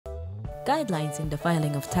Guidelines in the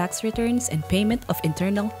filing of tax returns and payment of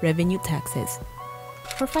internal revenue taxes.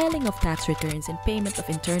 For filing of tax returns and payment of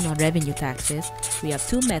internal revenue taxes, we have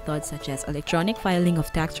two methods such as electronic filing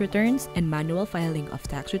of tax returns and manual filing of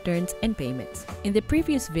tax returns and payments. In the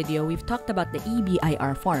previous video, we've talked about the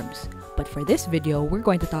EBIR forms, but for this video, we're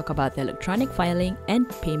going to talk about the electronic filing and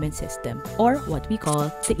payment system, or what we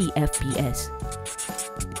call the eFPS.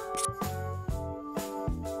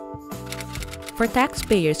 For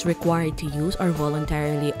taxpayers required to use or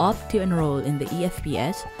voluntarily opt to enroll in the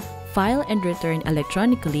eFPS, file and return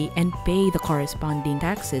electronically and pay the corresponding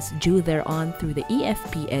taxes due thereon through the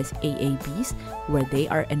eFPS AABs where they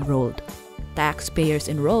are enrolled. Taxpayers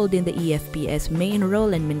enrolled in the eFPS may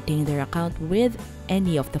enroll and maintain their account with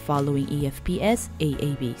any of the following eFPS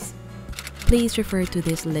AABs. Please refer to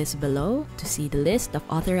this list below to see the list of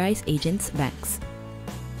authorized agents banks.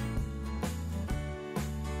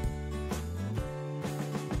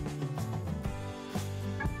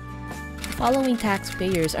 Following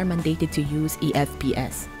taxpayers are mandated to use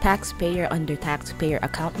eFPS: taxpayer under Taxpayer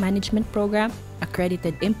Account Management Program,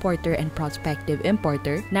 accredited importer and prospective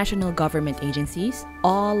importer, national government agencies,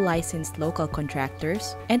 all licensed local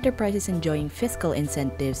contractors, enterprises enjoying fiscal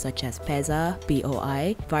incentives such as PEZA,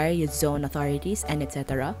 BOI, various zone authorities, and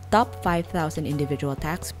etc., top 5,000 individual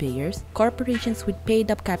taxpayers, corporations with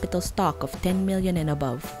paid-up capital stock of 10 million and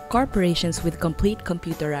above, corporations with complete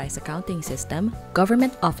computerized accounting system,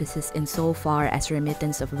 government offices insofar as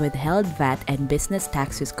remittance of withheld VAT and business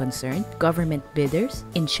tax is concerned, government bidders,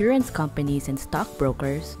 insurance companies and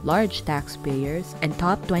stockbrokers, large taxpayers, and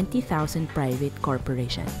top 20,000 private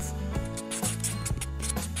corporations.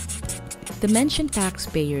 The mentioned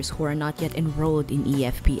taxpayers who are not yet enrolled in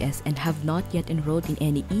eFPS and have not yet enrolled in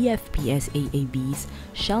any eFPS AABs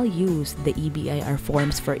shall use the EBIR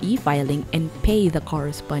forms for e-filing and pay the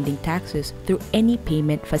corresponding taxes through any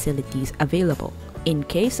payment facilities available. In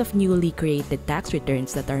case of newly created tax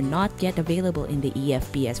returns that are not yet available in the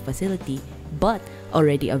eFPS facility but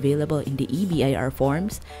already available in the EBIR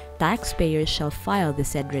forms, taxpayers shall file the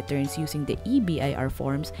said returns using the EBIR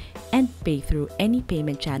forms and pay through any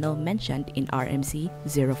payment channel mentioned in RMC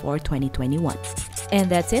 04-2021.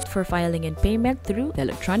 And that's it for filing and payment through the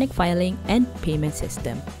electronic filing and payment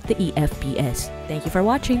system, the eFPS. Thank you for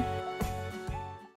watching.